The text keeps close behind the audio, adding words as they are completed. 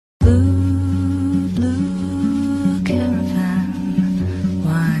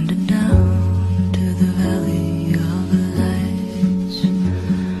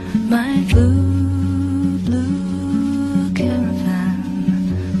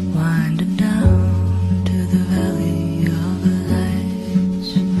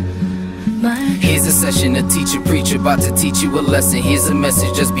session, a teacher, preacher, about to teach you a lesson. Here's a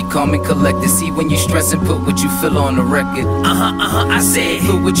message, just be calm and collected. See when you stress and put what you feel on the record. I said.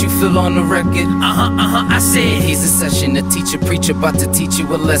 Put what you feel on the record. I said. Here's a session, a teacher, preacher, about to teach you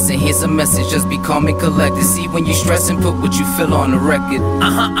a lesson. Here's a message, just be calm and collected. See when you stress and put what you feel on the record.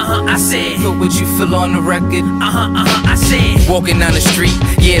 I said. Put what you feel on the record. I said. Walking down the street,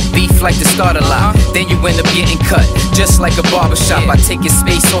 yeah, beef like the starter lot. Then you end up getting cut, just like a barbershop. I take your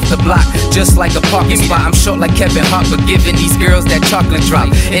space off the block, just like a parking spot. I'm short like Kevin Hart, but giving these girls that chocolate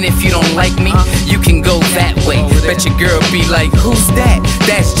drop. And if you don't like me, you can go that way. Bet your girl be like, who's that?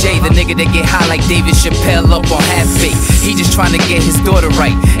 That's Jay, the nigga that get high like David Chappelle up on half baked. He just trying to get his daughter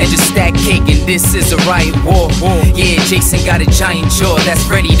right and just stack cake, and this is a riot war. Yeah, JaySin got a giant jaw that's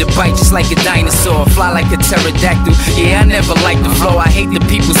ready to bite just like a dinosaur. Fly like a pterodactyl. Yeah, I never liked the flow. I hate the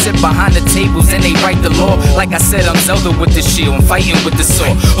people sit behind the tables and they write the law. Like I said, I'm Zelda with the shield, I'm fighting with the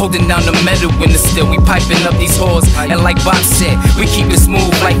sword, holding down the metal in the steel. We piping up these whores, and like Bob said, we keep it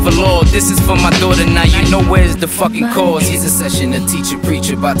smooth like velour. This is for my daughter now, you know where's the fucking cause. Here's a session, a teacher,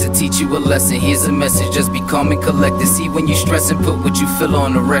 preacher, about to teach you a lesson. Here's a message, just be calm and collected. See when you stress and put what you feel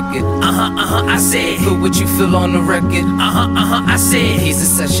on the record. I said. Put what you feel on the record. I said. Here's a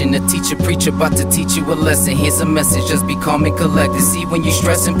session, a teacher, preacher, about to teach you a lesson. Here's a message, just be calm and collected. See when you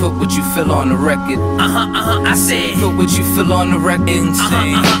stress and put what you feel on the record. I said. Put what you feel on the record.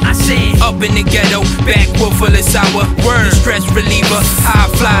 Insane. I said. Up in the ghetto, backwood full of sour. Word. Stress reliever, high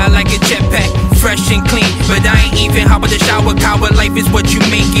fly like a jetpack, fresh and clean. But I ain't even hop with the shower. Coward life is what you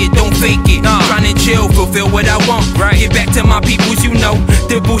make it, don't fake it. Trying to chill, fulfill what I want. Get back to my peoples, you know.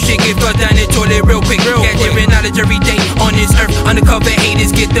 The bullshit get flushed down the toilet real quick. Gathering knowledge every day on this earth. Undercover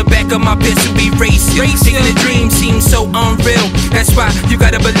haters get the back of my pencil erased. Thinking the dream seems so unreal. That's why you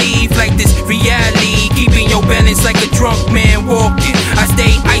gotta believe like this reality. Keeping your balance like a drunk man walking. I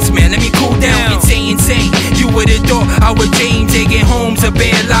stay Iceman, let me cool down. It's insane. You would've thought I was James taking homes a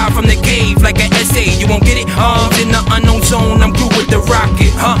bed live from the cave like an essay. You won't get it. Arms in the unknown zone. I'm good with the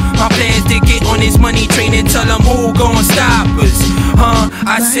rocket. My plans to get on this money train and tell them who gon' stop us.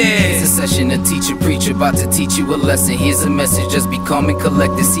 I said. It's a session, a teacher, preacher, about to teach you a lesson. Here's a message, just be calm and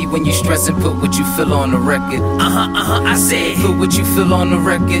collected. See when you stress and put what you feel on the record. I said. Put what you feel on the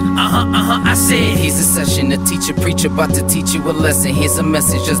record. I said. Here's a session, a teacher, preacher, about to teach you a lesson. Here's a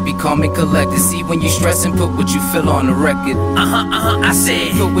message, just be calm and collected. See when you stress and put what you feel on the record. I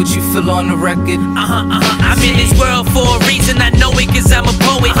said. Put what you feel on the record. I'm in this world for a reason, I know it cause I'm a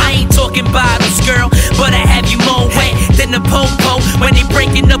poet. I ain't talking bottles, girl, but I have you more wet than the po-po when they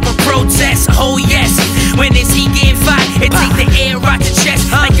breaking up a protest. Oh yes, when this heat getting fired, it take the air out your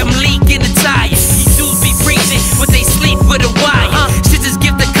chest like I'm leaking the tires. These dudes be freezing, but they sleep with a wire. Sisters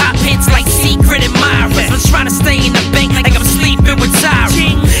give the cop hints like secret admirers. I'm trying to stay in the bank like I'm sleeping with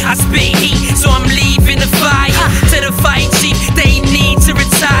Tyra. I spit heat, so I'm leaving the fire. To the fight chief, they need to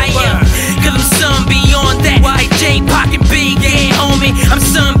retire. Cause I'm son beyond that, like J, Pac and Big, yeah homie. I'm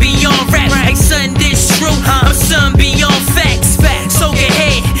son beyond rap, like son this true. I'm son beyond facts. So get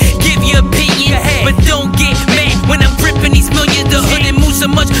ahead, give your opinion, but don't get mad when I'm gripping these millions. The hood and move so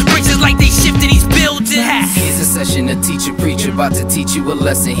much bricks is like they shifting these buildings. Here's a session, a teacher, preacher, about to teach you a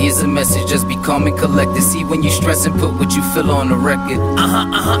lesson. Here's a message, just be calm and collected. See when you stress and put what you feel on the record.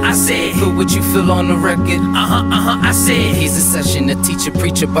 I said. Put what you feel on the record. I said. Here's a session, a teacher,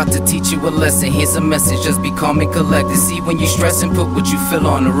 preacher, about to teach you a lesson. Here's a message, just be calm and collected. See when you stress and put what you feel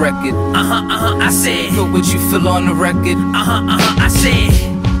on the record. I said. Put what you feel on the record. I said.